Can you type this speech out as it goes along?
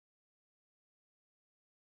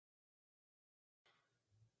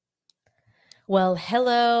Well,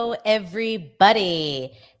 hello,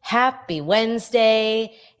 everybody. Happy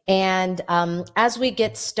Wednesday. And as we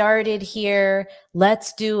get started here,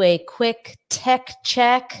 let's do a quick tech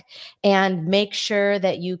check and make sure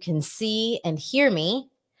that you can see and hear me.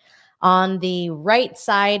 On the right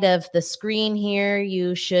side of the screen here,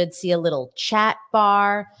 you should see a little chat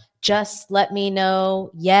bar. Just let me know,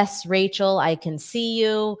 yes, Rachel, I can see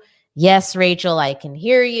you. Yes, Rachel, I can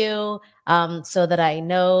hear you. So that I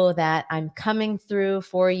know that I'm coming through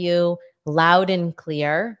for you loud and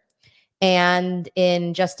clear. And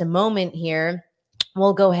in just a moment here,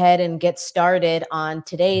 we'll go ahead and get started on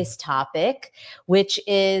today's topic, which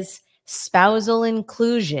is spousal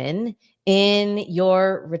inclusion in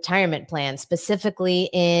your retirement plan, specifically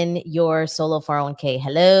in your solo 401k.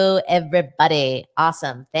 Hello, everybody.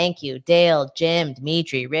 Awesome. Thank you. Dale, Jim,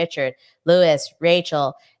 Dimitri, Richard, Lewis,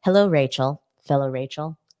 Rachel. Hello, Rachel, fellow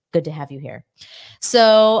Rachel. Good to have you here.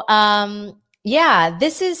 So, yeah,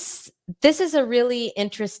 this is a really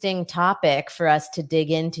interesting topic for us to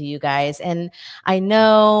dig into, you guys. And I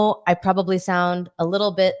know I probably sound a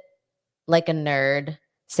little bit like a nerd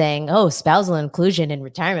saying, oh, spousal inclusion in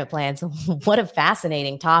retirement plans. What a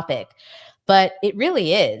fascinating topic. But it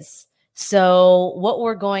really is. So what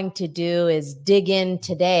we're going to do is dig in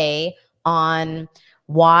today on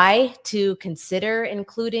why to consider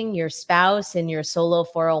including your spouse in your solo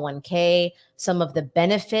 401k, some of the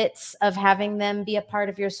benefits of having them be a part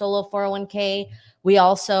of your solo 401k. We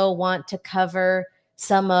also want to cover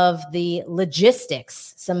some of the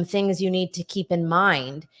logistics, some things you need to keep in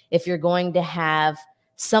mind if you're going to have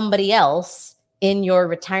somebody else in your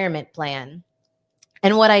retirement plan.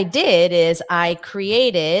 And what I did is I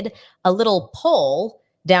created a little poll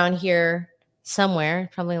down here somewhere,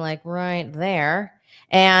 probably like right there.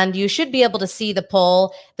 And you should be able to see the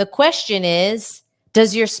poll. The question is,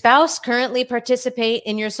 does your spouse currently participate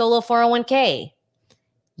in your solo 401k?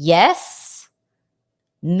 Yes.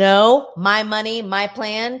 No, my money, my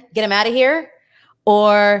plan, get them out of here.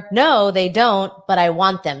 Or no, they don't, but I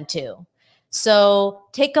want them to. So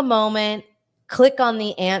take a moment, click on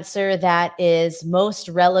the answer that is most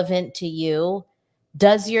relevant to you.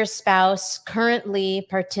 Does your spouse currently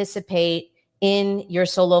participate in your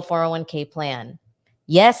solo 401k plan?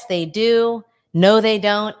 Yes, they do. No, they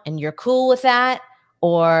don't. And you're cool with that.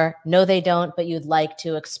 Or no, they don't, but you'd like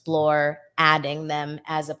to explore adding them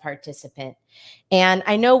as a participant. And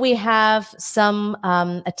I know we have some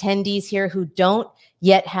attendees here who don't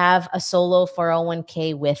yet have a solo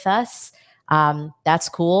 401k with us. That's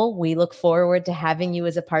cool. We look forward to having you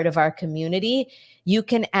as a part of our community. You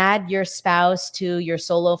can add your spouse to your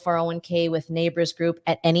solo 401k with Neighbors Group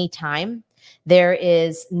at any time. There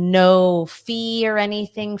is no fee or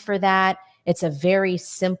anything for that. It's a very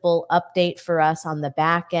simple update for us on the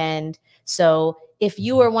back end. So if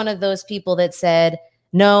you are one of those people that said,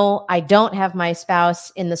 no, I don't have my spouse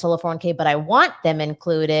in the solo 401k, but I want them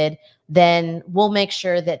included, then we'll make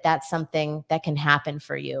sure that that's something that can happen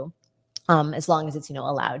for you. As long as it's,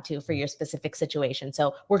 allowed to for your specific situation.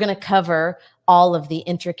 So we're going to cover all of the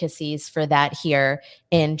intricacies for that here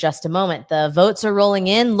in just a moment. The votes are rolling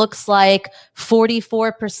in. Looks like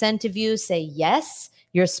 44% of you say yes,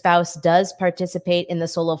 your spouse does participate in the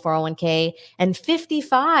solo 401k, and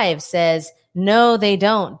 55 says no, they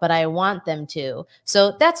don't, but I want them to.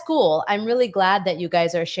 So that's cool. I'm really glad that you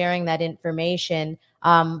guys are sharing that information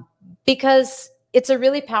because it's a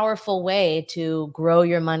really powerful way to grow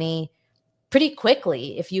your money pretty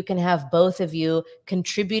quickly if you can have both of you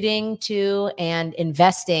contributing to and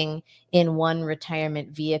investing in one retirement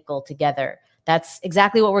vehicle together. That's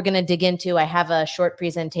exactly what we're going to dig into. I have a short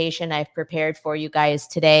presentation I've prepared for you guys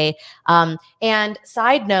today. And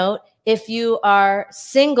side note, if you are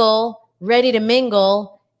single, ready to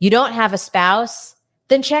mingle, you don't have a spouse,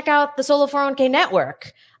 then check out the Solo 401k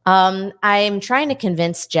Network. I'm trying to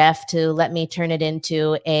convince Jeff to let me turn it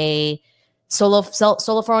into a Solo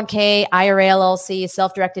 401k, IRA LLC,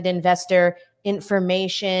 self-directed investor,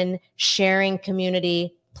 information sharing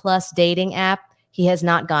community plus dating app. He has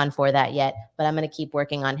not gone for that yet, but I'm going to keep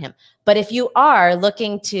working on him. But if you are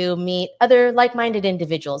looking to meet other like-minded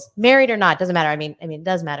individuals, married or not, doesn't matter. I mean, it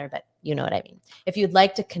does matter, but you know what I mean. If you'd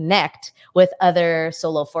like to connect with other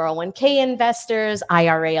solo 401k investors,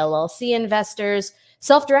 IRA LLC investors,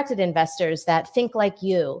 self-directed investors that think like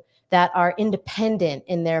you, that are independent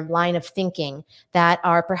in their line of thinking, that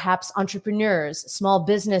are perhaps entrepreneurs, small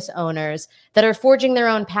business owners, that are forging their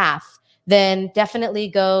own path, then definitely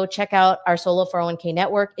go check out our Solo 401k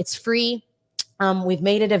Network. It's free. We've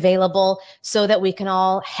made it available so that we can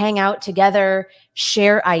all hang out together,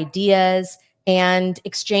 share ideas, and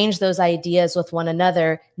exchange those ideas with one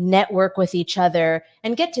another, network with each other,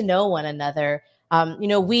 and get to know one another.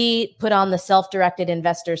 We put on the Self-Directed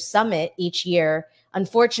Investors Summit each year.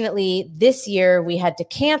 Unfortunately, this year we had to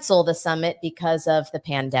cancel the summit because of the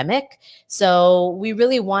pandemic. So we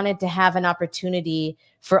really wanted to have an opportunity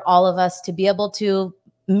for all of us to be able to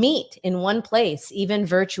meet in one place, even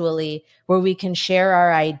virtually, where we can share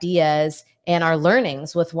our ideas and our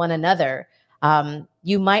learnings with one another.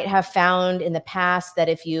 You might have found in the past that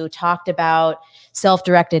if you talked about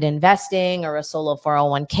self-directed investing or a solo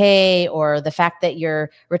 401k, or the fact that your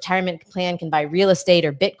retirement plan can buy real estate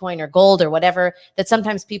or Bitcoin or gold or whatever, that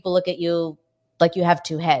sometimes people look at you like you have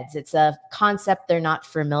two heads. It's a concept they're not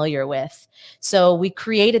familiar with. So we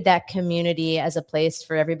created that community as a place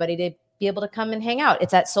for everybody to be able to come and hang out.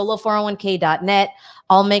 It's at solo401k.net.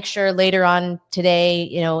 I'll make sure later on today,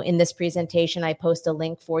 in this presentation, I post a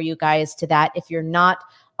link for you guys to that. If you're not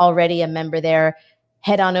already a member there,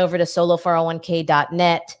 head on over to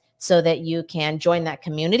solo401k.net so that you can join that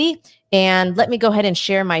community. And let me go ahead and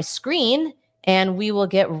share my screen, and we will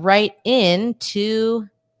get right into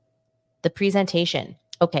the presentation.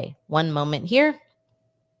 Okay, one moment here.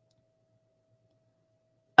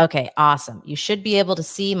 Okay, awesome. You should be able to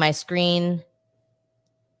see my screen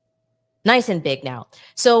nice and big now.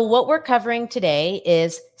 So what we're covering today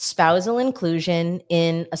is spousal inclusion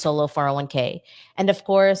in a solo 401k. And of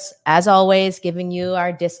course, as always, giving you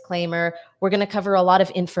our disclaimer, we're going to cover a lot of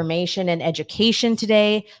information and education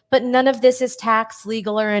today, but none of this is tax,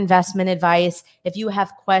 legal, or investment advice. If you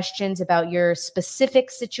have questions about your specific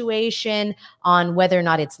situation on whether or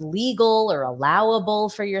not it's legal or allowable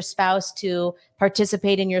for your spouse to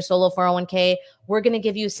participate in your solo 401k, we're going to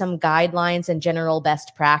give you some guidelines and general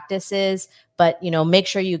best practices, but make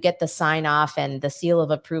sure you get the sign off and the seal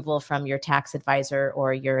of approval from your tax advisor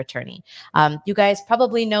or your attorney. You guys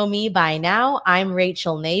probably know me by now. I'm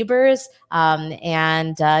Rachel Neighbors.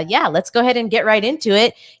 Let's go ahead and get right into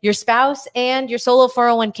it. Your spouse and your solo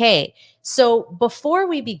 401k. So before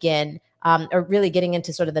we begin, or really getting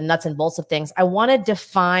into sort of the nuts and bolts of things, I want to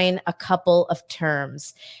define a couple of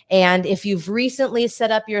terms. And if you've recently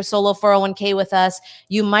set up your solo 401k with us,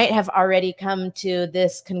 you might have already come to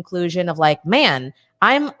this conclusion of like, man,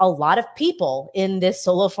 I'm a lot of people in this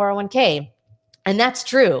solo 401k. And that's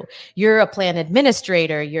true. You're a plan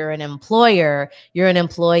administrator, you're an employer, you're an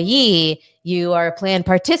employee, you are a plan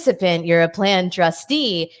participant, you're a plan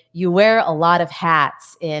trustee. You wear a lot of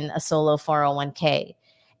hats in a solo 401k.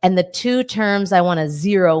 And the two terms I want to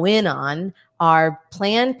zero in on are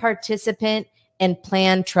plan participant and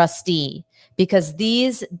plan trustee, because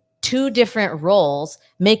these two different roles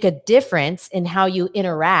make a difference in how you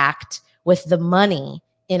interact with the money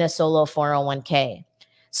in a solo 401k.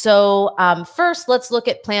 So first, let's look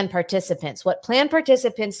at plan participants, what plan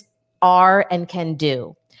participants are and can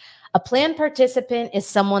do. A plan participant is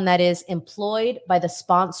someone that is employed by the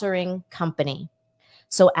sponsoring company.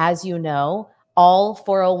 So as you know, all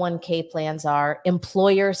 401k plans are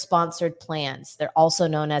employer-sponsored plans. They're also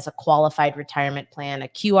known as a qualified retirement plan, a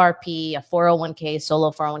QRP, a 401k,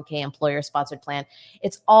 solo 401k, employer-sponsored plan.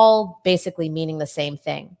 It's all basically meaning the same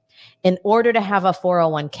thing. In order to have a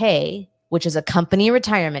 401k, which is a company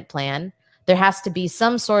retirement plan, there has to be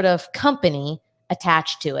some sort of company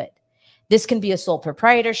attached to it. This can be a sole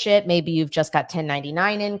proprietorship. Maybe you've just got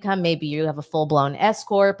 1099 income. Maybe you have a full-blown S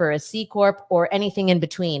Corp or a C Corp or anything in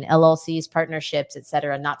between, LLCs, partnerships, et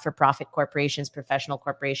cetera, not-for-profit corporations, professional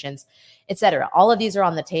corporations, et cetera. All of these are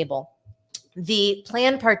on the table. The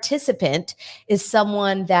plan participant is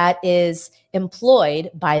someone that is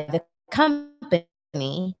employed by the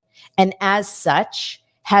company and as such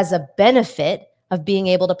has a benefit of being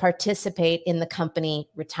able to participate in the company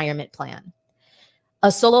retirement plan.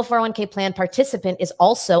 A solo 401k plan participant is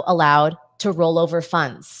also allowed to roll over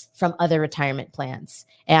funds from other retirement plans.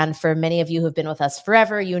 And for many of you who've been with us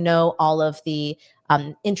forever, you know all of the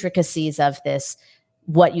intricacies of this,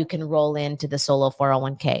 what you can roll into the solo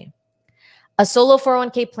 401k. A solo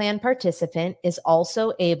 401k plan participant is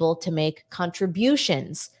also able to make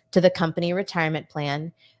contributions to the company retirement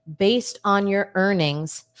plan based on your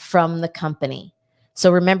earnings from the company.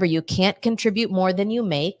 So remember, you can't contribute more than you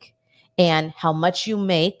make. And how much you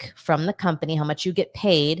make from the company, how much you get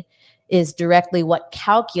paid, is directly what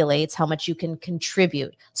calculates how much you can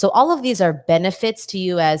contribute. So all of these are benefits to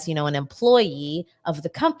you as, an employee of the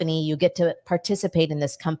company. You get to participate in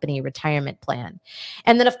this company retirement plan.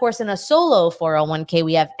 And then, of course, in a solo 401k,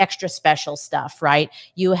 we have extra special stuff, right?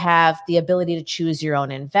 You have the ability to choose your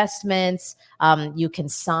own investments. You can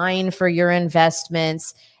sign for your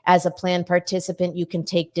investments. As a plan participant, you can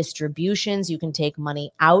take distributions, you can take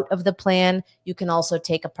money out of the plan, you can also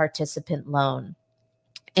take a participant loan.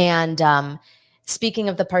 And speaking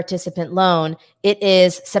of the participant loan, it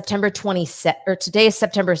is September 22nd, or today is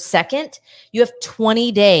September 2nd. You have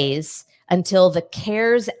 20 days until the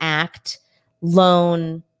CARES Act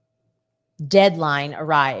loan deadline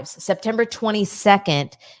arrives. September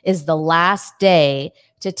 22nd is the last day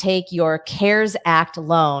to take your CARES Act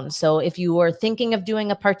loan. So if you are thinking of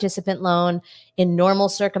doing a participant loan in normal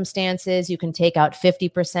circumstances, you can take out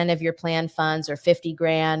 50% of your plan funds or 50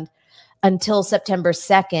 grand. Until September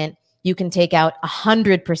 2nd, you can take out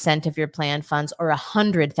 100% of your plan funds or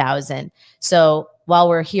 100,000. So while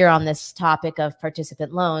we're here on this topic of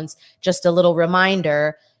participant loans, just a little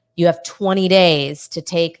reminder, you have 20 days to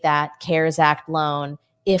take that CARES Act loan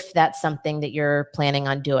if that's something that you're planning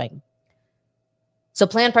on doing. So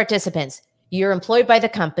plan participants, you're employed by the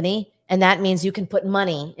company, and that means you can put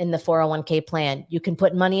money in the 401k plan. You can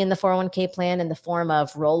put money in the 401k plan in the form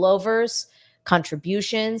of rollovers,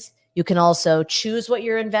 contributions. You can also choose what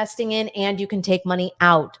you're investing in, and you can take money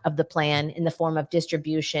out of the plan in the form of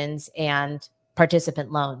distributions and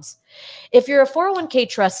participant loans. If you're a 401k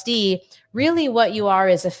trustee, really what you are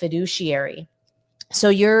is a fiduciary. So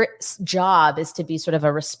your job is to be sort of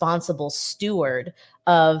a responsible steward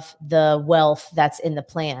of the wealth that's in the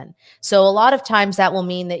plan. So a lot of times that will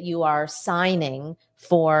mean that you are signing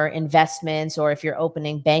for investments, or if you're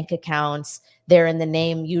opening bank accounts, they're in the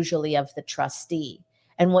name usually of the trustee.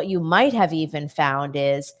 And what you might have even found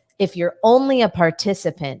is if you're only a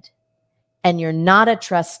participant and you're not a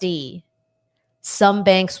trustee, some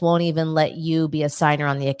banks won't even let you be a signer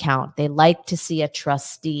on the account. They like to see a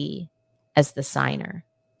trustee as the signer.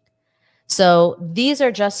 So these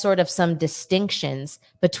are just sort of some distinctions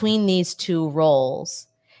between these two roles.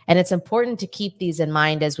 And it's important to keep these in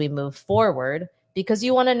mind as we move forward, because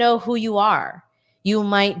you want to know who you are. You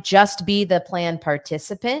might just be the plan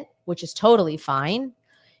participant, which is totally fine.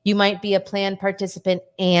 You might be a plan participant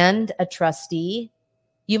and a trustee.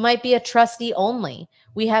 You might be a trustee only.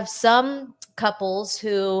 We have some couples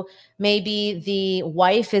who maybe the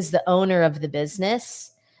wife is the owner of the business.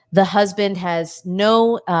 The husband has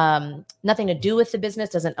nothing to do with the business,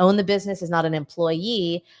 doesn't own the business, is not an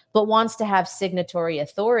employee, but wants to have signatory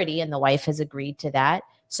authority, and the wife has agreed to that.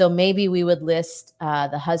 So maybe we would list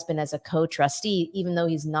the husband as a co-trustee, even though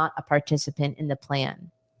he's not a participant in the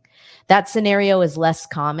plan. That scenario is less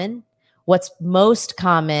common. What's most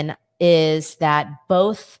common is that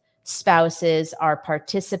both spouses are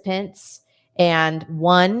participants and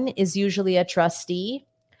one is usually a trustee,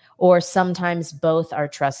 or sometimes both are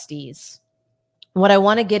trustees. What I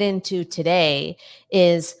want to get into today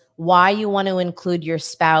is why you want to include your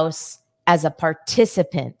spouse as a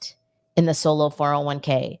participant in the solo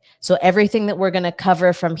 401k. So everything that we're going to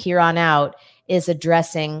cover from here on out is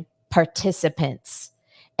addressing participants.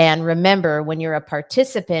 And remember, when you're a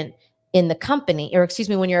participant in the company,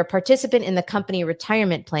 when you're a participant in the company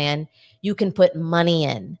retirement plan, you can put money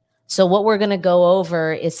in. So what we're going to go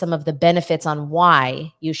over is some of the benefits on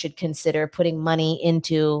why you should consider putting money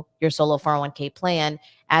into your solo 401k plan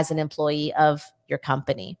as an employee of your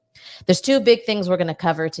company. There's two big things we're going to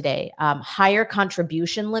cover today: higher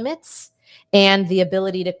contribution limits and the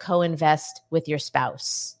ability to co-invest with your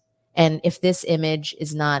spouse. And if this image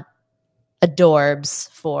is not adorbs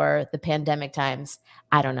for the pandemic times,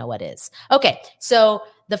 I don't know what is. Okay, so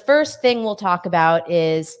the first thing we'll talk about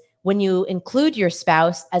is when you include your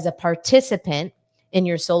spouse as a participant in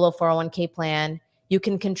your solo 401k plan, you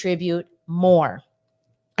can contribute more.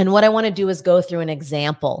 And what I want to do is go through an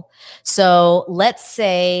example. So let's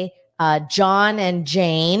say John and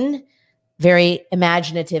Jane, very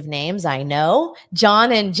imaginative names, I know.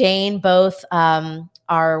 John and Jane both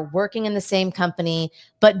are working in the same company,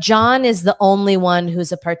 but John is the only one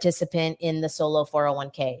who's a participant in the solo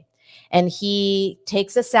 401k. And he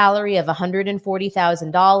takes a salary of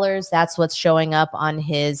 $140,000. That's what's showing up on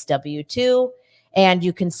his W-2. And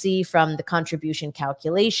you can see from the contribution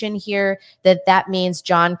calculation here that that means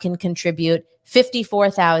John can contribute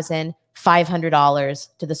 $54,500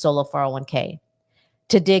 to the solo 401k.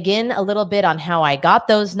 To dig in a little bit on how I got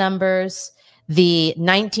those numbers, the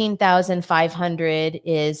 $19,500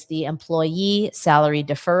 is the employee salary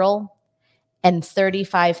deferral, and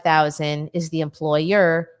 $35,000 is the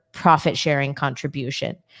employer profit sharing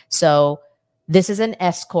contribution. So this is an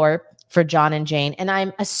S corp for John and Jane, and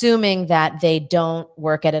I'm assuming that they don't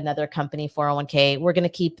work at another company 401k. We're going to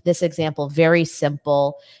keep this example very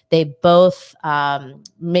simple. They both,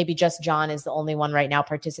 maybe just John is the only one right now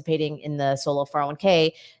participating in the solo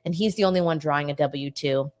 401k, and he's the only one drawing a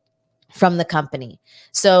W-2. from the company.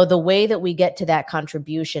 So the way that we get to that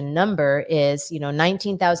contribution number is,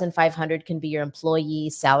 19,500 can be your employee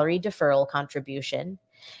salary deferral contribution.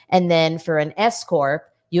 And then for an S corp,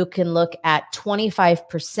 you can look at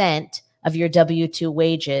 25% of your W-2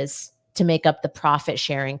 wages to make up the profit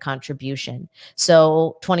sharing contribution.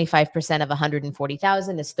 So 25% of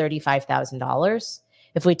 140,000 is $35,000.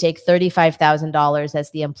 If we take $35,000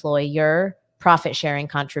 as the employer profit sharing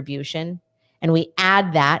contribution, and we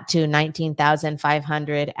add that to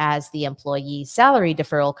 19,500 as the employee salary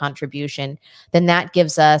deferral contribution, then that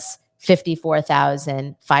gives us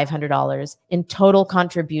 $54,500 in total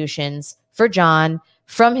contributions for John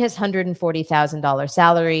from his $140,000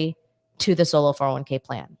 salary to the solo 401k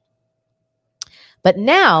plan. But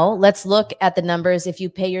now let's look at the numbers if you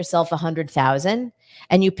pay yourself $100,000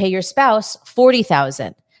 and you pay your spouse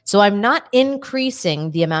 $40,000. So I'm not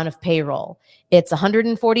increasing the amount of payroll. It's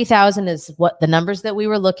 $140,000 is what the numbers that we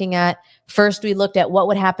were looking at. First, we looked at what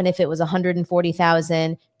would happen if it was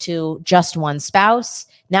 $140,000 to just one spouse.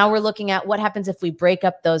 Now we're looking at what happens if we break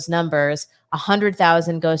up those numbers.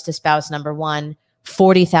 $100,000 goes to spouse number one,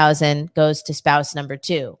 $40,000 goes to spouse number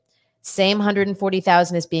two. Same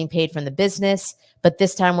 $140,000 is being paid from the business, but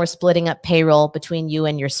this time we're splitting up payroll between you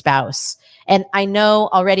and your spouse. And I know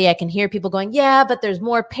already I can hear people going, yeah, but there's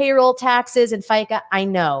more payroll taxes and FICA. I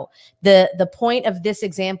know. The point of this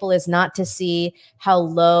example is not to see how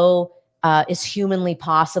low is humanly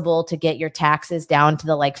possible to get your taxes down to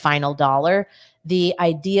the final dollar. The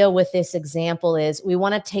idea with this example is we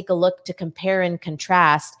want to take a look to compare and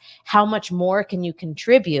contrast how much more can you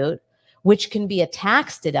contribute, which can be a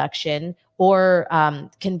tax deduction or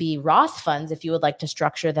can be Roth funds if you would like to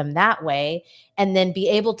structure them that way, and then be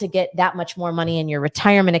able to get that much more money in your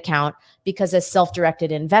retirement account, because as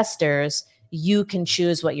self-directed investors, you can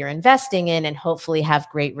choose what you're investing in and hopefully have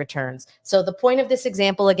great returns. So the point of this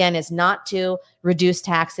example, again, is not to reduce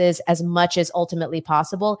taxes as much as ultimately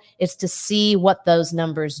possible. It's to see what those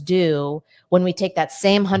numbers do when we take that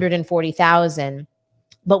same $140,000,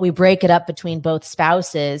 but we break it up between both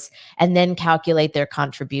spouses and then calculate their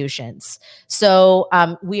contributions. So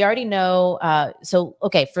we already know,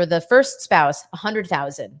 okay, for the first spouse,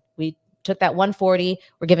 $100,000. We took that 140,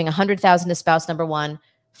 we're giving $100,000 to spouse number one,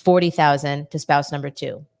 $40,000 to spouse number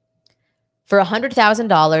two. For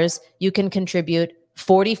 $100,000, you can contribute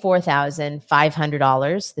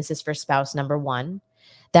 $44,500. This is for spouse number one.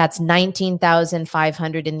 That's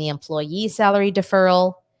 $19,500 in the employee salary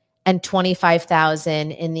deferral and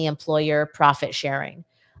 $25,000 in the employer profit sharing.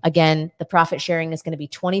 Again, the profit sharing is going to be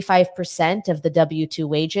 25% of the W-2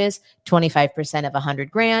 wages, 25% of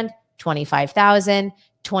 $100,000, 25,000,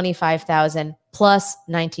 25,000 plus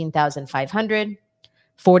 19,500,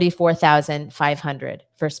 44,500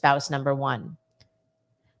 for spouse number one.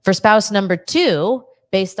 For spouse number two,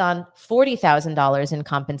 based on $40,000 in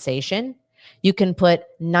compensation, you can put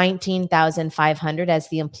 $19,500 as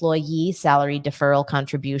the employee salary deferral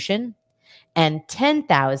contribution and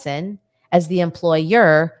 $10,000 as the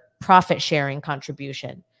employer profit sharing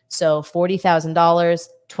contribution. So $40,000,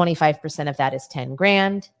 25% of that is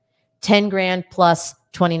 $10,000. $10,000 plus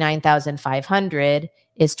 29,500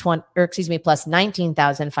 is plus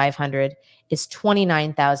 19,500 is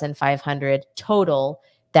 29,500 total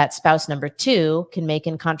that spouse number two can make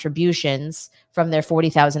in contributions from their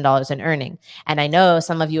 $40,000 in earning. And I know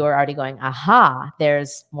some of you are already going, aha,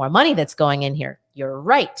 there's more money that's going in here. You're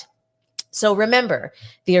right. So remember,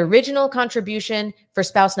 the original contribution for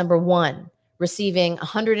spouse number one receiving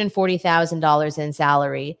 $140,000 in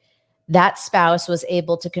salary, that spouse was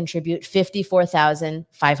able to contribute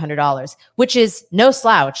 $54,500, which is no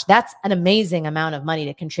slouch. That's an amazing amount of money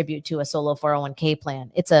to contribute to a solo 401k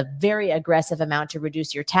plan. It's a very aggressive amount to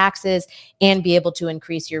reduce your taxes and be able to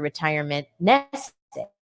increase your retirement nest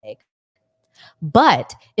egg.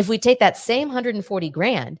 But if we take that same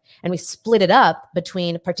 $140,000 and we split it up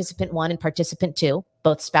between participant one and participant two,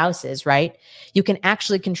 both spouses, right? You can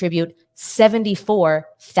actually contribute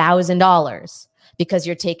 $74,000. Because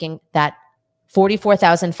you're taking that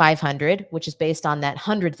 $44,500, which is based on that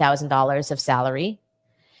 $100,000 of salary,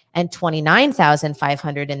 and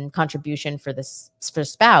 $29,500 in contribution for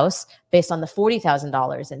spouse based on the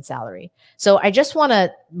 $40,000 in salary. So I just want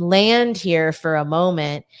to land here for a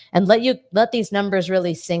moment and let these numbers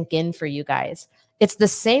really sink in for you guys. It's the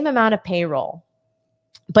same amount of payroll,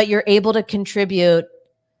 but you're able to contribute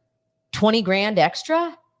 $20,000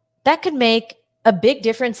 extra. That could make a big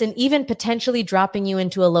difference in even potentially dropping you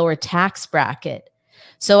into a lower tax bracket.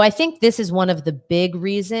 So I think this is one of the big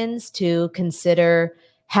reasons to consider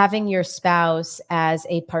having your spouse as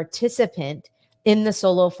a participant in the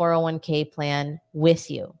solo 401k plan with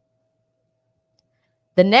you.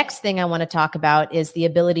 The next thing I want to talk about is the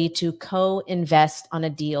ability to co-invest on a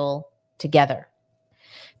deal together.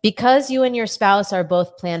 Because you and your spouse are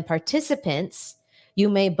both plan participants, you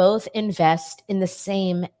may both invest in the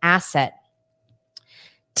same asset.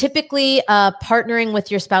 Typically, partnering with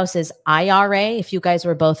your spouse's IRA, if you guys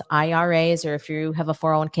were both IRAs, or if you have a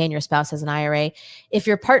 401k and your spouse has an IRA, if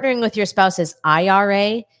you're partnering with your spouse's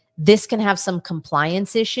IRA, this can have some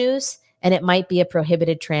compliance issues and it might be a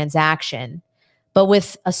prohibited transaction. But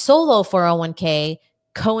with a solo 401k,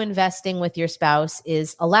 co-investing with your spouse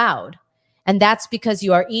is allowed. And that's because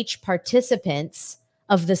you are each participants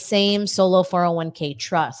of the same solo 401k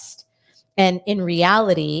trust. And in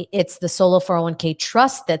reality, it's the solo 401k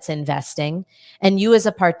trust that's investing. And you as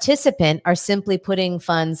a participant are simply putting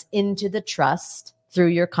funds into the trust through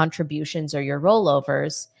your contributions or your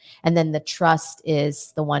rollovers. And then the trust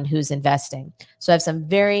is the one who's investing. So I have some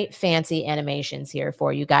very fancy animations here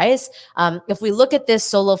for you guys. If we look at this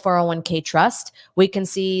solo 401k trust, we can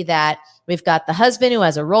see that we've got the husband who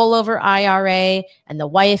has a rollover IRA and the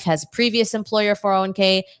wife has a previous employer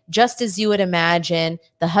 401k. Just as you would imagine,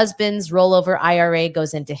 the husband's rollover IRA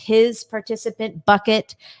goes into his participant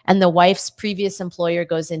bucket and the wife's previous employer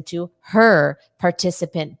goes into her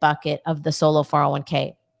participant bucket of the solo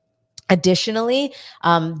 401k. Additionally,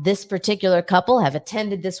 this particular couple have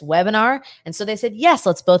attended this webinar. And so they said, yes,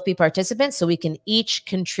 let's both be participants so we can each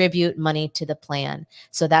contribute money to the plan.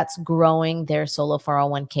 So that's growing their solo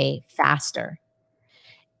 401k faster.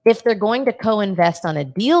 If they're going to co-invest on a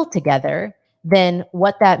deal together, then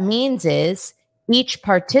what that means is each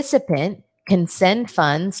participant can send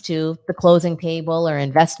funds to the closing table or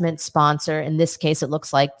investment sponsor. In this case, it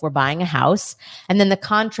looks like we're buying a house. And then the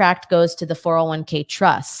contract goes to the 401k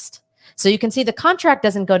trust. So you can see the contract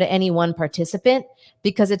doesn't go to any one participant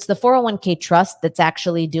because it's the 401k trust that's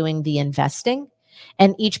actually doing the investing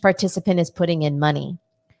and each participant is putting in money.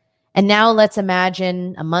 And now let's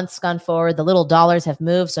imagine a month's gone forward, the little dollars have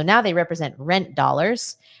moved. So now they represent rent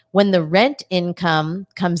dollars. When the rent income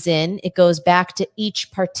comes in, it goes back to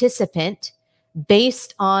each participant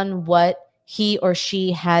based on what he or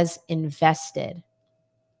she has invested.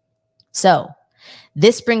 So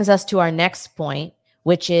this brings us to our next point,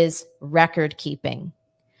 which is record keeping.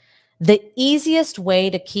 The easiest way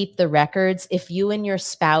to keep the records if you and your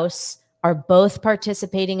spouse are both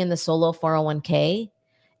participating in the solo 401k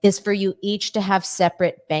is for you each to have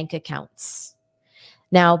separate bank accounts.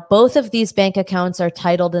 Now, both of these bank accounts are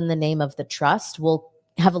titled in the name of the trust. We'll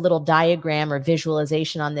have a little diagram or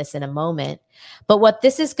visualization on this in a moment. But what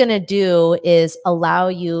this is going to do is allow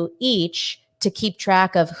you each to keep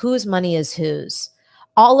track of whose money is whose.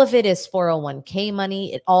 All of it is 401k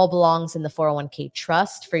money. It all belongs in the 401k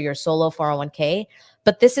trust for your solo 401k.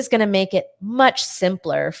 But this is going to make it much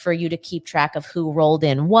simpler for you to keep track of who rolled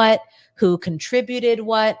in what, who contributed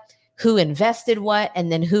what, who invested what,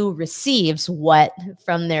 and then who receives what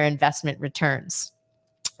from their investment returns.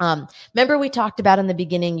 Remember we talked about in the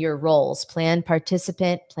beginning your roles, plan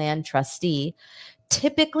participant, plan trustee.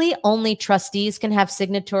 Typically, only trustees can have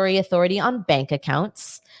signatory authority on bank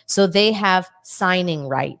accounts. So they have signing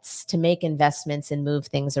rights to make investments and move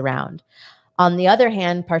things around. On the other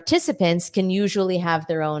hand, participants can usually have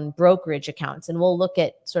their own brokerage accounts. And we'll look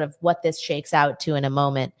at sort of what this shakes out to in a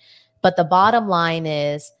moment. But the bottom line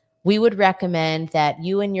is we would recommend that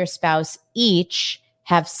you and your spouse each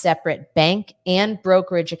have separate bank and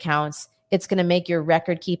brokerage accounts. It's going to make your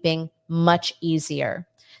record keeping much easier.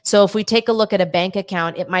 So if we take a look at a bank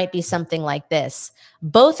account, it might be something like this.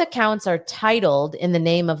 Both accounts are titled in the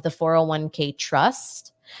name of the 401k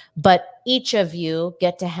trust, but each of you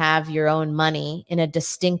get to have your own money in a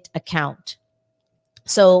distinct account.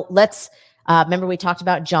 So let's remember we talked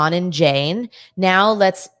about John and Jane. Now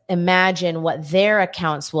let's imagine what their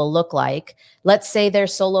accounts will look like. Let's say their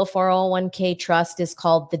solo 401k trust is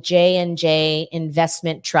called the J&J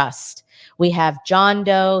Investment Trust. We have John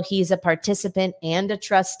Doe, he's a participant and a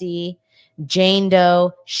trustee. Jane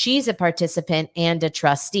Doe, she's a participant and a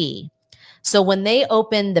trustee. So when they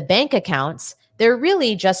open the bank accounts, they're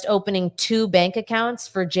really just opening two bank accounts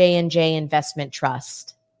for J&J Investment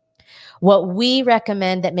Trust. What we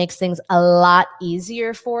recommend that makes things a lot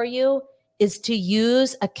easier for you is to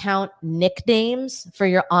use account nicknames for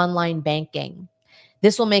your online banking.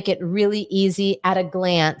 This will make it really easy at a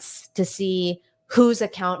glance to see whose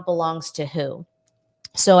account belongs to who.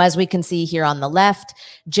 So as we can see here on the left,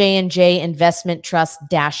 J&J Investment Trust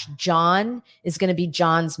 - John is going to be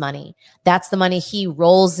John's money. That's the money he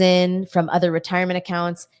rolls in from other retirement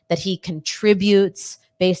accounts that he contributes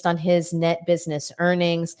based on his net business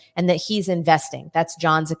earnings and that he's investing. That's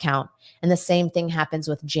John's account. And the same thing happens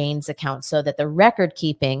with Jane's account so that the record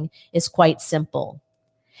keeping is quite simple.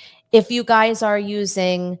 If you guys are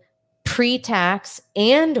using pre-tax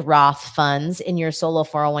and Roth funds in your solo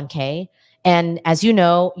 401k, and as you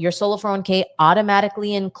know, your solo 401k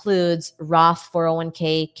automatically includes Roth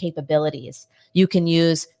 401k capabilities. You can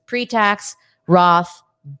use pre-tax, Roth,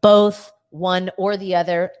 both, one or the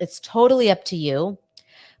other. It's totally up to you.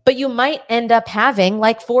 But you might end up having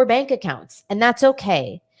like 4 bank accounts, and that's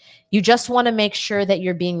okay. You just want to make sure that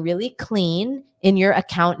you're being really clean in your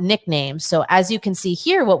account nicknames. So as you can see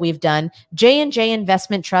here, what we've done, J&J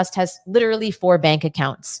Investment Trust has literally 4 bank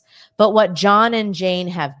accounts. But what John and Jane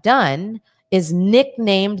have done is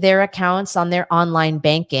nicknamed their accounts on their online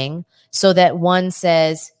banking so that one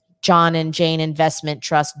says John and Jane Investment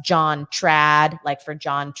Trust, John Trad, like for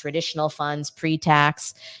John Traditional Funds,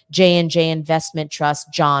 pre-tax, J&J Investment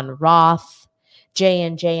Trust, John Roth,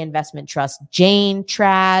 J&J Investment Trust, Jane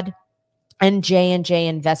Trad, and J&J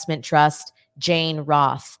Investment Trust, Jane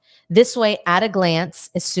Roth. This way, at a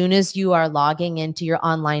glance, as soon as you are logging into your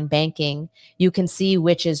online banking, you can see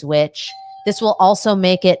which is which. This will also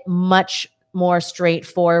make it much more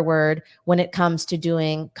straightforward when it comes to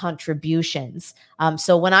doing contributions.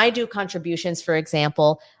 So when I do contributions, for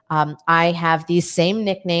example, I have these same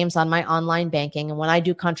nicknames on my online banking. And when I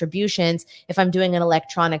do contributions, if I'm doing an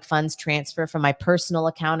electronic funds transfer from my personal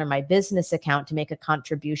account or my business account to make a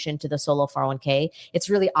contribution to the solo 401k, it's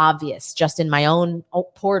really obvious just in my own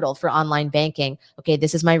portal for online banking. Okay,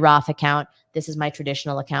 this is my Roth account. This is my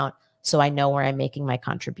traditional account. So I know where I'm making my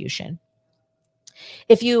contribution.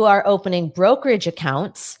 If you are opening brokerage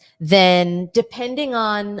accounts, then depending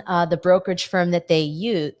on the brokerage firm that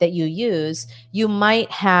you use, you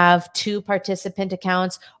might have 2 participant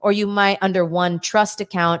accounts, or you might under one trust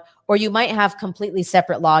account, or you might have completely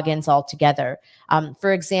separate logins altogether.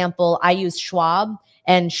 For example, I use Schwab,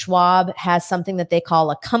 and Schwab has something that they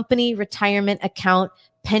call a company retirement account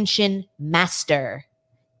pension master.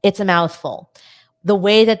 It's a mouthful. The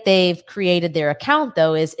way that they've created their account,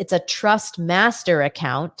 though, is it's a trust master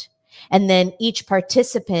account. And then each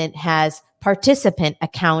participant has participant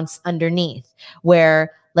accounts underneath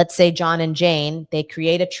where, let's say John and Jane, they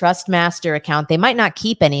create a trust master account. They might not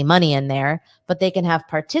keep any money in there, but they can have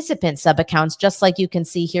participant sub-accounts just like you can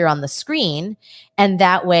see here on the screen. And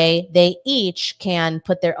that way they each can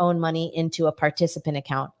put their own money into a participant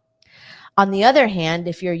account. On the other hand,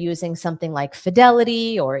 if you're using something like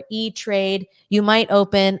Fidelity or E-Trade, you might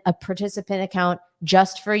open a participant account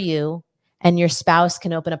just for you, and your spouse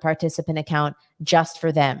can open a participant account just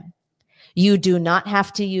for them. You do not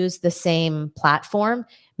have to use the same platform.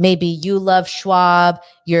 Maybe you love Schwab,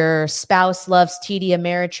 your spouse loves TD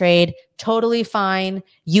Ameritrade, totally fine.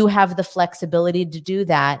 You have the flexibility to do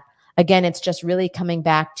that. Again, it's just really coming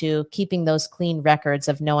back to keeping those clean records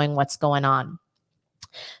of knowing what's going on.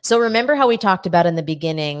 So remember how we talked about in the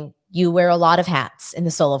beginning, you wear a lot of hats in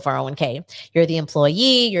the solo 401k. You're the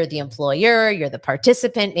employee, you're the employer, you're the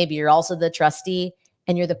participant, maybe you're also the trustee,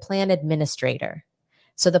 and you're the plan administrator.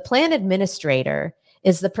 So the plan administrator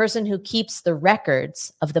is the person who keeps the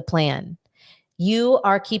records of the plan. You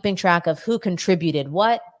are keeping track of who contributed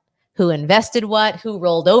what, who invested what, who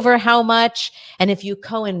rolled over how much. And if you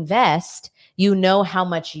co-invest, you know how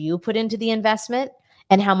much you put into the investment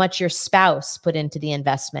and how much your spouse put into the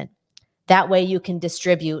investment. That way you can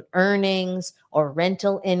distribute earnings or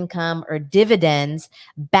rental income or dividends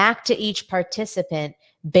back to each participant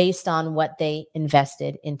based on what they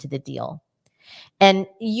invested into the deal. And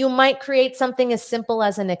you might create something as simple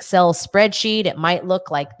as an Excel spreadsheet. It might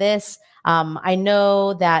look like this. I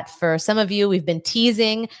know that for some of you, we've been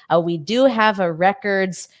teasing. We do have a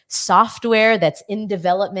records software that's in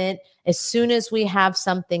development. As soon as we have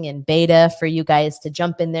something in beta for you guys to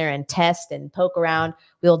jump in there and test and poke around,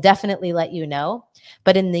 we'll definitely let you know.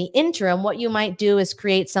 But in the interim, what you might do is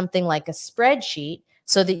create something like a spreadsheet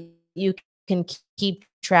so that you can keep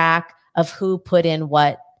track of who put in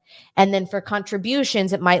what. And then for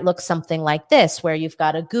contributions, it might look something like this, where you've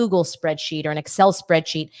got a Google spreadsheet or an Excel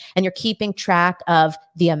spreadsheet, and you're keeping track of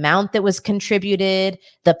the amount that was contributed,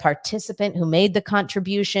 the participant who made the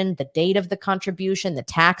contribution, the date of the contribution, the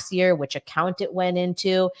tax year, which account it went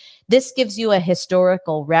into. This gives you a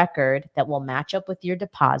historical record that will match up with your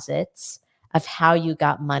deposits of how you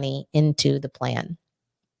got money into the plan.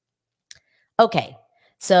 Okay,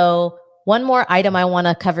 so one more item I want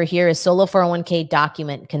to cover here is solo 401k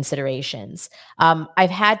document considerations.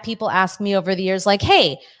 I've had people ask me over the years like,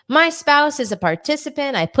 hey, my spouse is a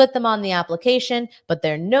participant. I put them on the application, but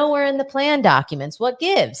they're nowhere in the plan documents. What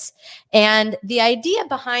gives? And the idea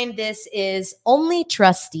behind this is only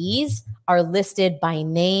trustees are listed by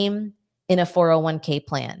name in a 401k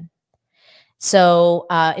plan. So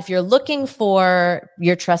if you're looking for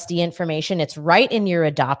your trustee information, it's right in your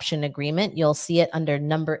adoption agreement. You'll see it under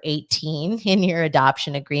number 18 in your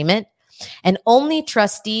adoption agreement. And only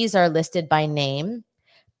trustees are listed by name.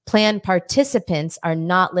 Plan participants are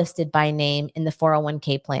not listed by name in the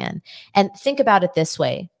 401k plan. And think about it this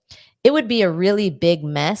way. It would be a really big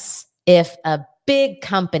mess if a big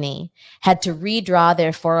company had to redraw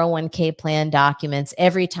their 401k plan documents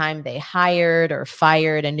every time they hired or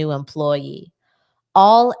fired a new employee.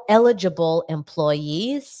 All eligible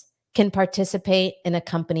employees can participate in a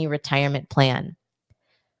company retirement plan.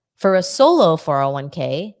 For a solo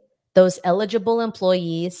 401k, those eligible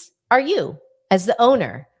employees are you as the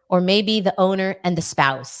owner, or maybe the owner and the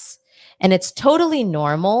spouse. And it's totally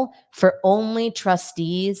normal for only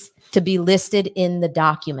trustees to be listed in the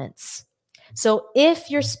documents. So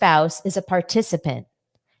if your spouse is a participant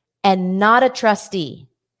and not a trustee,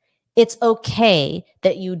 it's okay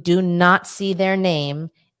that you do not see their name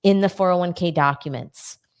in the 401k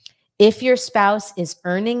documents. If your spouse is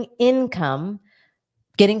earning income,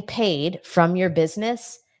 getting paid from your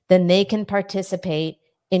business, then they can participate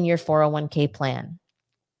in your 401k plan.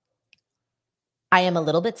 I am a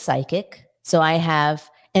little bit psychic, so I have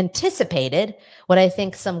anticipated what I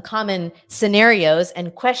think some common scenarios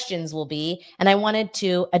and questions will be, and I wanted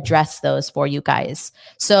to address those for you guys.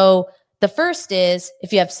 So the first is,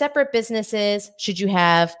 if you have separate businesses, should you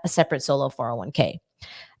have a separate solo 401k?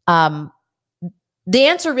 The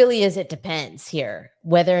answer really is it depends here,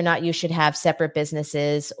 whether or not you should have separate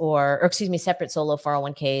businesses or separate solo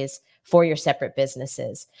 401ks for your separate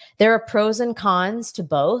businesses. There are pros and cons to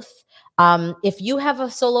both. If you have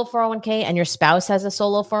a solo 401k and your spouse has a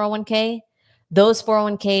solo 401k, those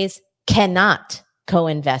 401ks cannot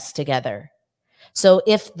co-invest together. So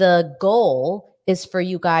if the goal is for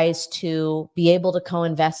you guys to be able to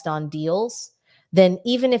co-invest on deals, then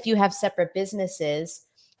even if you have separate businesses,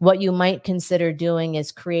 what you might consider doing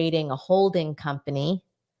is creating a holding company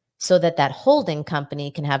so that that holding company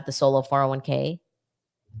can have the solo 401k.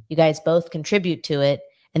 You guys both contribute to it,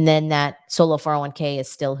 and then that solo 401k is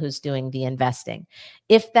still who's doing the investing.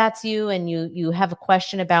 If that's you and you have a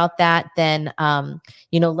question about that, then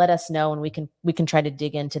let us know and we can try to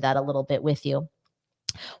dig into that a little bit with you.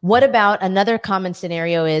 What about another common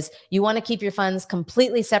scenario is you want to keep your funds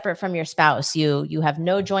completely separate from your spouse. You have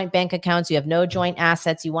no joint bank accounts. You have no joint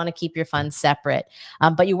assets. You want to keep your funds separate,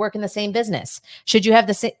 but you work in the same business. Should you have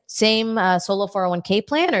the same solo 401k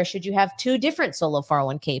plan, or should you have two different solo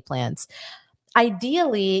 401k plans?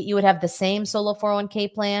 Ideally, you would have the same solo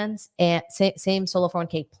 401k plans and same solo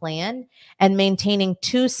 401k plan and maintaining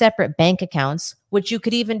two separate bank accounts, which you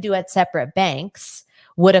could even do at separate banks,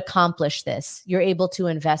 would accomplish this. You're able to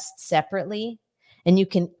invest separately, and you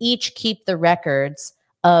can each keep the records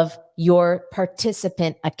of your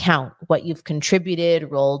participant account, what you've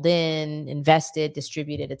contributed, rolled in, invested,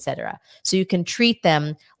 distributed, etc. So you can treat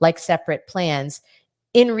them like separate plans.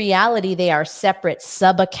 In reality, they are separate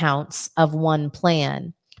sub-accounts of one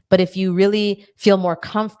plan. But if you really feel more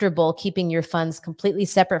comfortable keeping your funds completely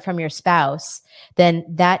separate from your spouse, then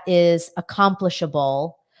that is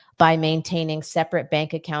accomplishable by maintaining separate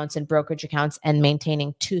bank accounts and brokerage accounts and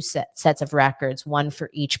maintaining two sets of records, one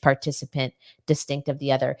for each participant, distinct of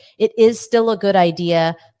the other. It is still a good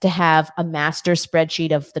idea to have a master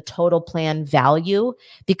spreadsheet of the total plan value,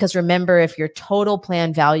 because remember, if your total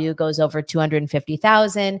plan value goes over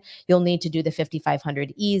 $250,000, you'll need to do the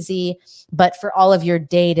 5,500 easy. But for all of your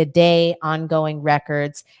day-to-day ongoing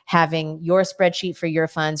records, having your spreadsheet for your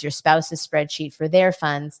funds, your spouse's spreadsheet for their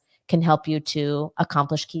funds, can help you to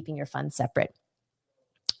accomplish keeping your funds separate.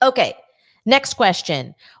 Okay, next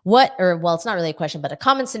question. It's not really a question, but a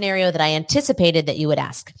common scenario that I anticipated that you would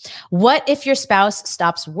ask. What if your spouse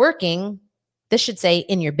stops working? This should say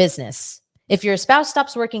in your business. If your spouse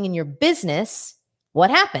stops working in your business, what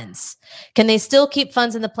happens? Can they still keep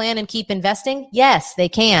funds in the plan and keep investing? Yes, they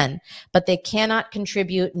can, but they cannot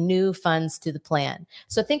contribute new funds to the plan.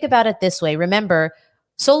 So think about it this way. Remember,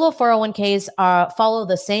 solo 401ks follow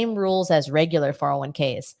the same rules as regular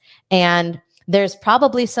 401ks. And there's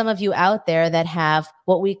probably some of you out there that have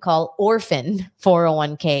what we call orphan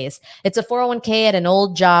 401ks. It's a 401k at an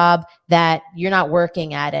old job that you're not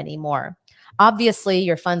working at anymore. Obviously,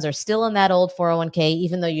 your funds are still in that old 401k,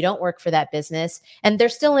 even though you don't work for that business, and they're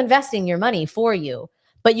still investing your money for you.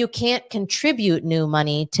 But you can't contribute new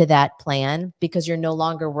money to that plan because you're no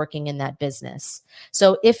longer working in that business.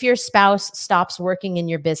 So if your spouse stops working in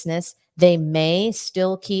your business, they may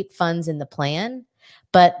still keep funds in the plan,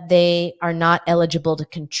 but they are not eligible to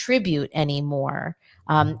contribute anymore.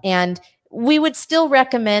 And we would still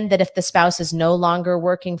recommend that if the spouse is no longer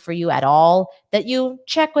working for you at all, that you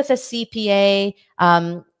check with a CPA.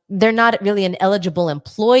 They're not really an eligible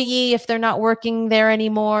employee if they're not working there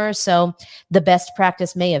anymore. So the best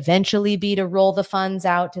practice may eventually be to roll the funds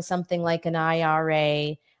out to something like an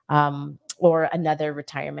IRA or another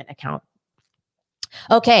retirement account.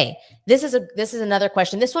 Okay, this is another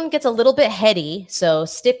question. This one gets a little bit heady, so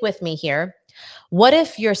stick with me here. What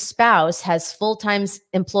if your spouse has full-time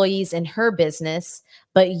employees in her business,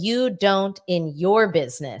 but you don't in your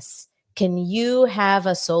business? Can you have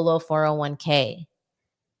a solo 401k?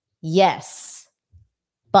 Yes,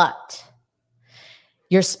 but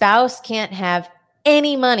your spouse can't have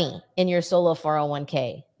any money in your solo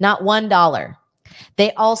 401k, not $1.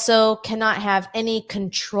 They also cannot have any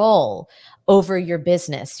control over your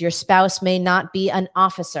business. Your spouse may not be an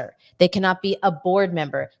officer. They cannot be a board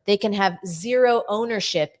member. They can have zero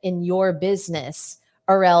ownership in your business,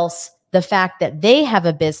 or else the fact that they have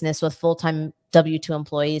a business with full-time W-2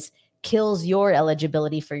 employees kills your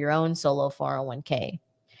eligibility for your own solo 401k.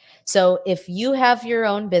 So if you have your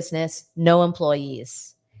own business, no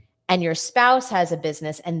employees, and your spouse has a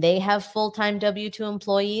business and they have full-time W-2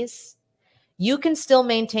 employees, you can still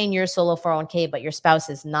maintain your solo 401k, but your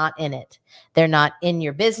spouse is not in it. They're not in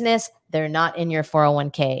your business. They're not in your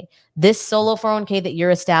 401k. This solo 401k that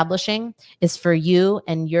you're establishing is for you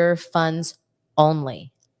and your funds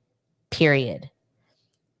only, period.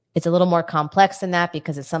 It's a little more complex than that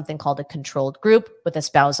because it's something called a controlled group with a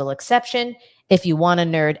spousal exception. If you want to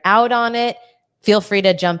nerd out on it, feel free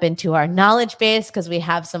to jump into our knowledge base because we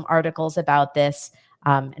have some articles about this,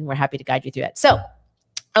 and we're happy to guide you through it. So,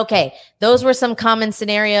 okay, those were some common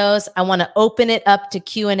scenarios. I want to open it up to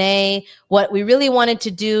Q&A. What we really wanted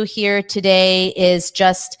to do here today is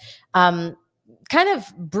just kind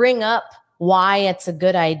of bring up why it's a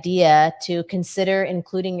good idea to consider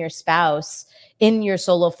including your spouse in your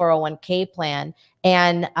solo 401k plan.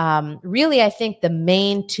 And really, I think the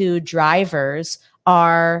main two drivers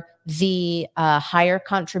are the higher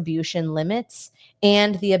contribution limits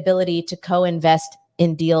and the ability to co-invest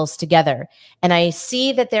in deals together. And I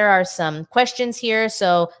see that there are some questions here,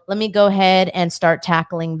 so let me go ahead and start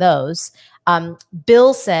tackling those.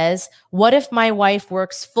 Bill says, what if my wife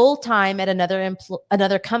works full-time at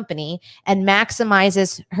another company and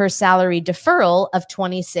maximizes her salary deferral of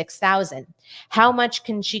 $26,000? How much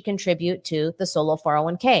can she contribute to the solo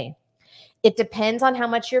 401k? It depends on how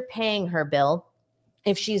much you're paying her, Bill.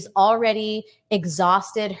 If she's already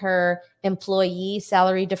exhausted her employee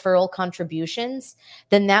salary deferral contributions,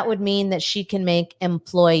 then that would mean that she can make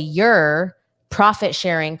employer profit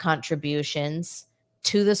sharing contributions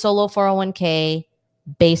to the solo 401k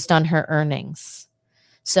based on her earnings.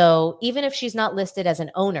 So even if she's not listed as an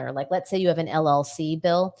owner, like let's say you have an LLC,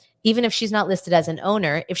 Bill, even if she's not listed as an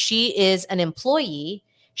owner, if she is an employee,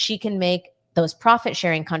 she can make those profit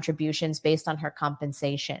sharing contributions based on her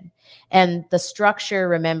compensation. And the structure,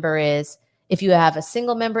 remember, is if you have a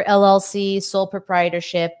single member LLC, sole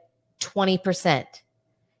proprietorship, 20%.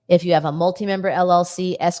 If you have a multi-member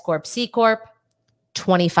LLC, S Corp, C Corp,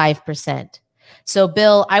 25%. So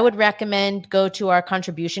Bill, I would recommend go to our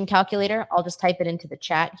contribution calculator. I'll just type it into the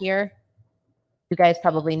chat here. You guys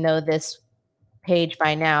probably know this page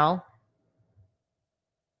by now.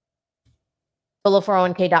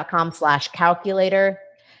 solo401k.com/calculator.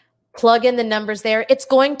 Plug in the numbers there. It's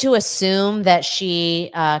going to assume that she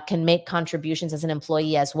can make contributions as an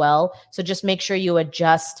employee as well. So just make sure you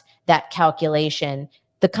adjust that calculation.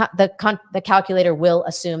 The calculator will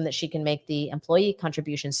assume that she can make the employee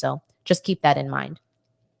contributions. So just keep that in mind.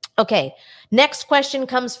 Okay, next question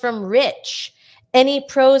comes from Rich. Any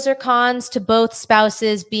pros or cons to both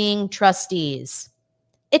spouses being trustees?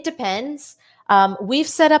 It depends. We've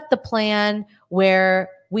set up the plan where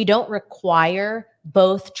we don't require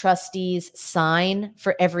both trustees sign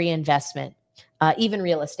for every investment, even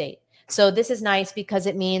real estate. So this is nice because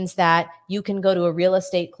it means that you can go to a real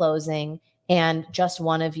estate closing and just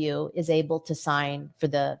one of you is able to sign for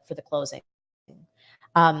the closing.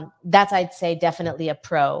 That's, I'd say, definitely a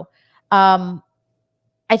pro. I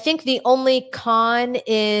think the only con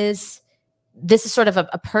is, this is sort of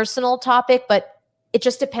a personal topic, but it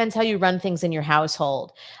just depends how you run things in your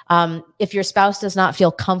household. If your spouse does not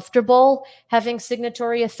feel comfortable having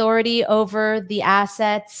signatory authority over the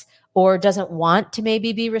assets or doesn't want to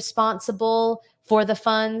maybe be responsible for the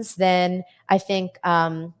funds, then I think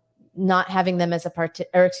not having them as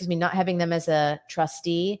not having them as a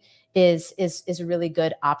trustee is a really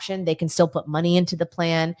good option. They can still put money into the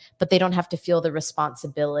plan, but they don't have to feel the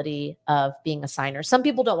responsibility of being a signer. Some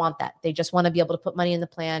people don't want that. They just want to be able to put money in the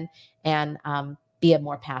plan and be a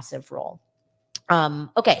more passive role.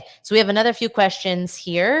 Okay, so we have another few questions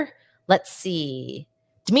here. Let's see.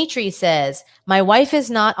 Dimitri says, my wife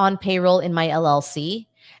is not on payroll in my LLC,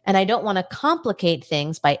 and I don't want to complicate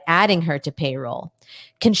things by adding her to payroll.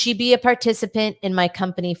 Can she be a participant in my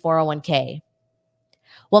company 401k?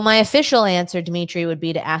 Well, my official answer, Dimitri, would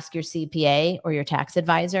be to ask your CPA or your tax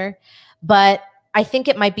advisor. But I think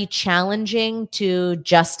it might be challenging to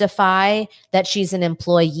justify that she's an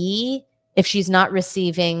employee if she's not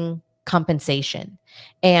receiving compensation.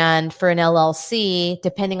 And for an LLC,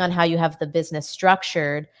 depending on how you have the business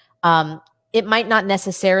structured, it might not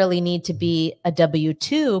necessarily need to be a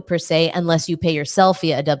W-2 per se, unless you pay yourself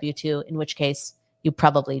via a W-2, in which case you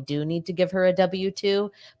probably do need to give her a W-2.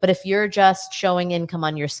 But if you're just showing income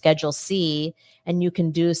on your Schedule C and you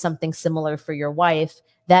can do something similar for your wife,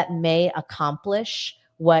 that may accomplish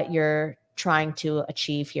what you're trying to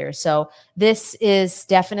achieve here. So this is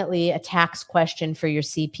definitely a tax question for your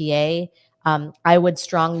CPA. I would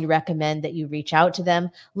strongly recommend that you reach out to them,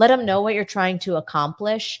 let them know what you're trying to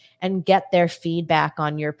accomplish, and get their feedback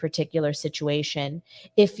on your particular situation.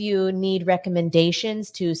 If you need recommendations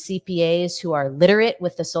to CPAs who are literate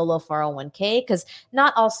with the solo 401k, because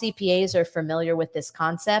not all CPAs are familiar with this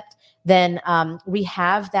concept, then we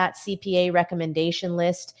have that CPA recommendation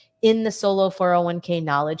list in the solo 401k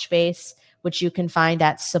knowledge base, which you can find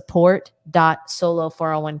at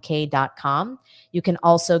support.solo401k.com. You can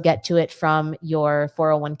also get to it from your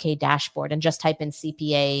 401k dashboard and just type in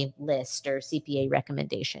CPA list or CPA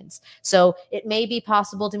recommendations. So it may be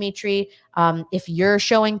possible, Dimitri, if you're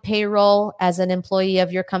showing payroll as an employee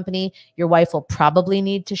of your company, your wife will probably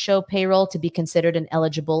need to show payroll to be considered an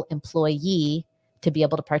eligible employee to be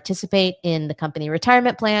able to participate in the company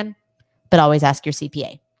retirement plan, but always ask your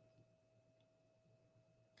CPA.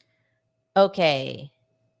 Okay.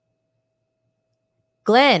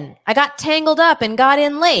 Glenn, I got tangled up and got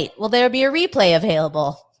in late. Will there be a replay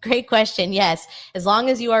available? Great question. Yes. As long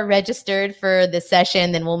as you are registered for the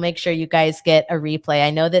session, then we'll make sure you guys get a replay. I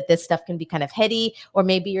know that this stuff can be kind of heady, or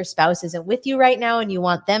maybe your spouse isn't with you right now and you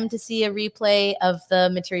want them to see a replay of the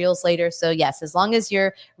materials later. So yes, as long as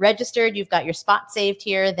you're registered, you've got your spot saved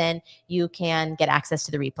here, then you can get access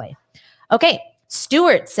to the replay. Okay.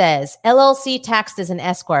 Stuart says, LLC taxed as an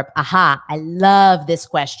S Corp. Aha. I love this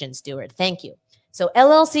question, Stuart. Thank you. So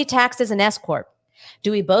LLC taxed as an S Corp.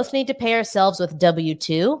 Do we both need to pay ourselves with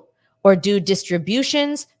W-2, or do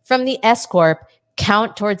distributions from the S Corp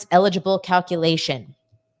count towards eligible calculation?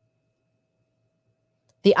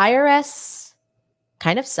 The IRS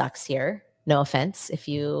kind of sucks here. No offense if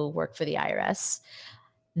you work for the IRS.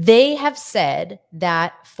 They have said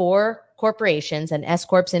that for corporations, and S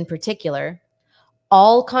Corps in particular,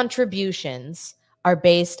 all contributions are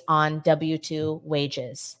based on W-2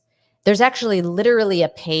 wages. There's actually literally a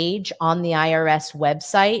page on the IRS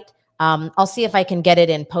website. I'll see if I can get it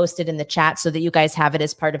and post it in the chat so that you guys have it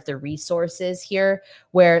as part of the resources here,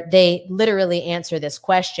 where they literally answer this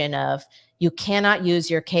question of, you cannot use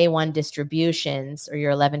your K-1 distributions or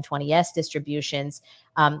your 1120S distributions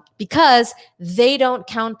because they don't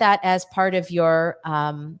count that as part of your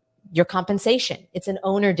compensation. It's an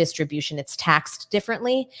owner distribution. It's taxed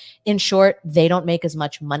differently. In short, they don't make as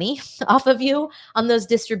much money off of you on those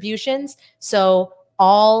distributions. So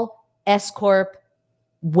all S Corp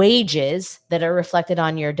wages that are reflected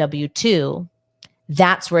on your W-2,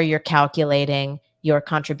 that's where you're calculating your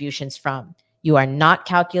contributions from. You are not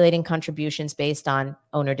calculating contributions based on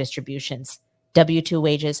owner distributions. W-2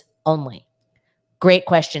 wages only. Great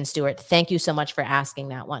question, Stuart. Thank you so much for asking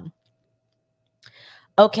that one.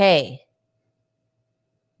 Okay.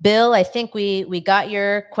 Bill, I think we got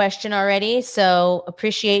your question already, so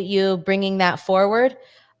appreciate you bringing that forward.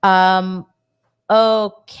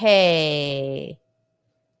 Okay.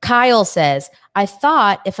 Kyle says, I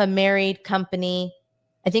thought if a married company,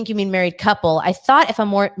 I think you mean married couple, I thought if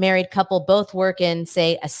a married couple both work in,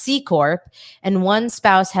 say, a C Corp, and one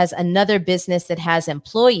spouse has another business that has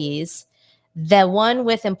employees, the one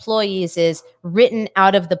with employees is written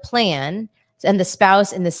out of the plan, and the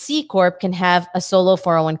spouse in the C Corp can have a solo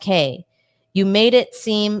 401k. You made it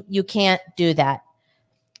seem you can't do that.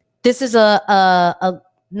 This is a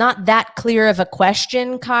not that clear of a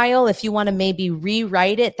question, Kyle. If you want to maybe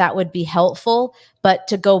rewrite it, that would be helpful. But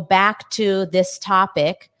to go back to this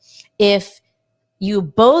topic, if you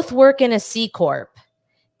both work in a C Corp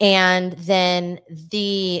and then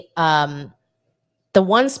the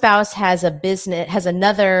one spouse has a business, has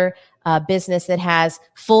another business that has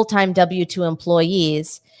full-time W-2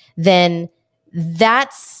 employees, then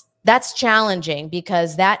that's challenging,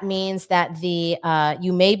 because that means that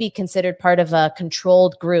you may be considered part of a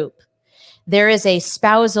controlled group. There is a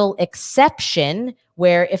spousal exception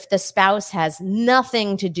where if the spouse has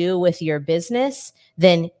nothing to do with your business,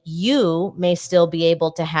 then you may still be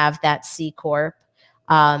able to have that C Corp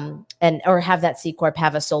or have that C Corp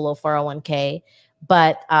have a solo 401k.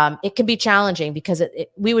 But it can be challenging because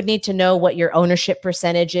we would need to know what your ownership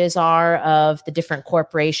percentages are of the different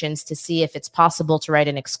corporations to see if it's possible to write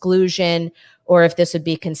an exclusion or if this would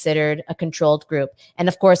be considered a controlled group. And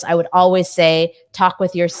of course, I would always say, talk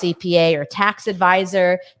with your CPA or tax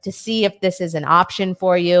advisor to see if this is an option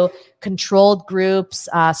for you. Controlled groups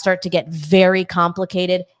start to get very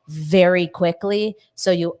complicated very quickly.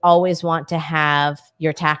 So you always want to have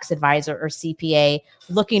your tax advisor or CPA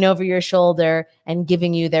looking over your shoulder and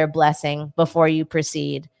giving you their blessing before you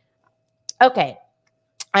proceed. Okay.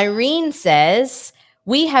 Irene says,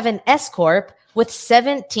 we have an S Corp with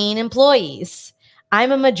 17 employees.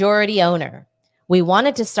 I'm a majority owner. We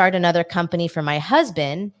wanted to start another company for my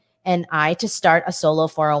husband and I to start a solo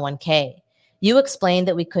 401k. You explained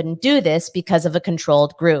that we couldn't do this because of a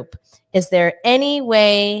controlled group. Is there any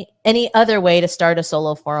other way to start a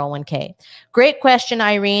solo 401k? Great question,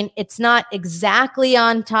 Irene. It's not exactly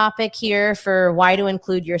on topic here for why to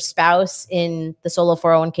include your spouse in the solo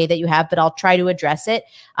 401k that you have, but I'll try to address it.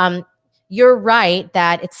 You're right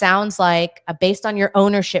that it sounds like based on your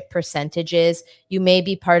ownership percentages, you may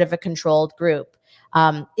be part of a controlled group.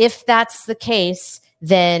 If that's the case,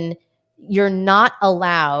 then you're not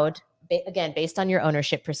allowed, again, based on your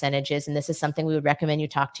ownership percentages, and this is something we would recommend you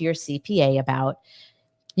talk to your CPA about,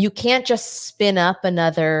 you can't just spin up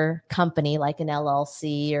another company like an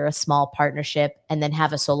LLC or a small partnership and then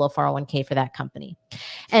have a solo 401k for that company.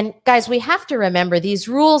 And guys, we have to remember these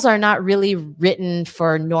rules are not really written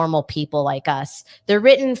for normal people like us. They're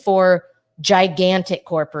written for gigantic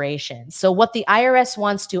corporations. So what the IRS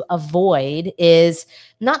wants to avoid is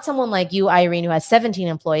not someone like you, Irene, who has 17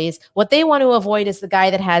 employees. What they want to avoid is the guy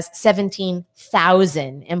that has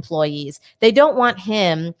 17,000 employees. They don't want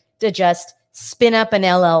him to just spin up an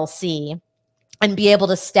LLC and be able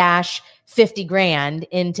to stash 50 grand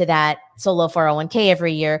into that solo 401k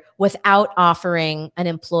every year without offering an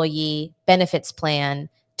employee benefits plan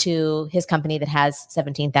to his company that has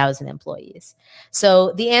 17,000 employees.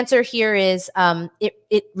 So the answer here is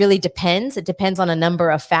it really depends. It depends on a number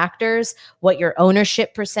of factors, what your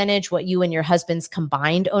ownership percentage, what you and your husband's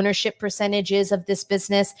combined ownership percentage is of this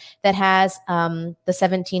business that has the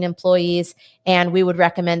 17 employees. And we would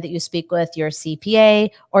recommend that you speak with your CPA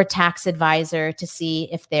or tax advisor to see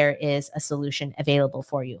if there is a solution available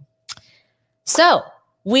for you. So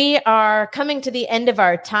we are coming to the end of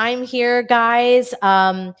our time here, guys.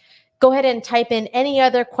 Go ahead and type in any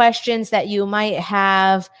other questions that you might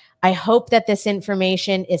have. I hope that this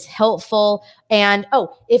information is helpful. And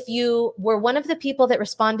if you were one of the people that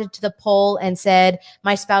responded to the poll and said,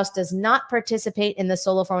 my spouse does not participate in the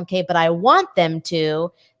solo 401k, but I want them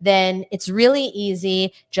to, then it's really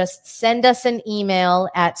easy. Just send us an email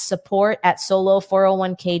at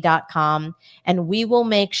support@solo401k.com, and we will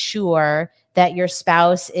make sure that your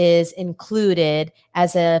spouse is included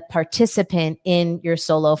as a participant in your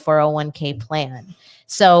solo 401k plan.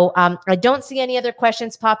 So I don't see any other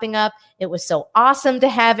questions popping up. It was so awesome to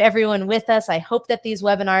have everyone with us. I hope that these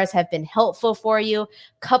webinars have been helpful for you.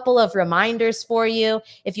 Couple of reminders for you.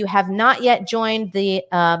 If you have not yet joined the,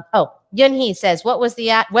 Yunhee says, what was the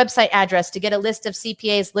website address to get a list of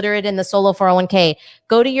CPAs literate in the solo 401k?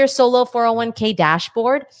 Go to your solo 401k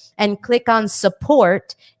dashboard and click on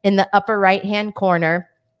support in the upper right-hand corner.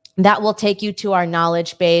 That will take you to our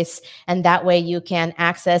knowledge base, and that way you can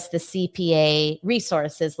access the CPA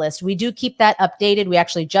resources list. We do keep that updated. We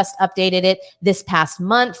actually just updated it this past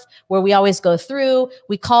month, where we always go through,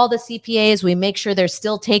 we call the CPAs, we make sure they're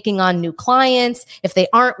still taking on new clients. If they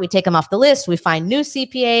aren't, we take them off the list. We find new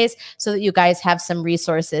CPAs so that you guys have some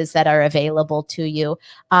resources that are available to you.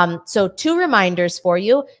 So 2 reminders for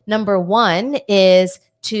you. Number 1 is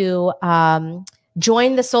to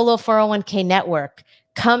join the Solo 401k network.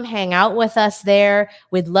 Come hang out with us there.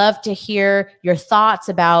 We'd love to hear your thoughts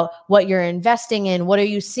about what you're investing in. What are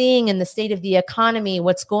you seeing in the state of the economy?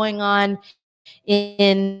 What's going on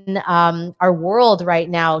in our world right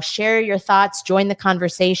now? Share your thoughts. Join the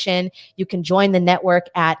conversation. You can join the network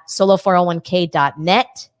at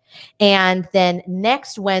solo401k.net. And then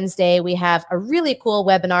next Wednesday, we have a really cool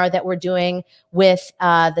webinar that we're doing with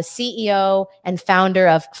the CEO and founder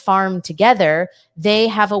of Farm Together. they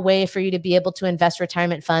have a way for you to be able to invest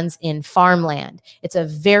retirement funds in farmland. It's a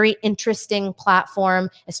very interesting platform,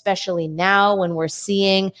 especially now when we're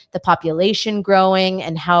seeing the population growing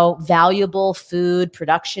and how valuable food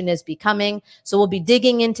production is becoming. So we'll be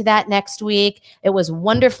digging into that next week. It was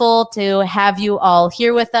wonderful to have you all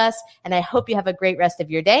here with us, and I hope you have a great rest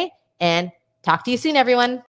of your day, and talk to you soon, everyone.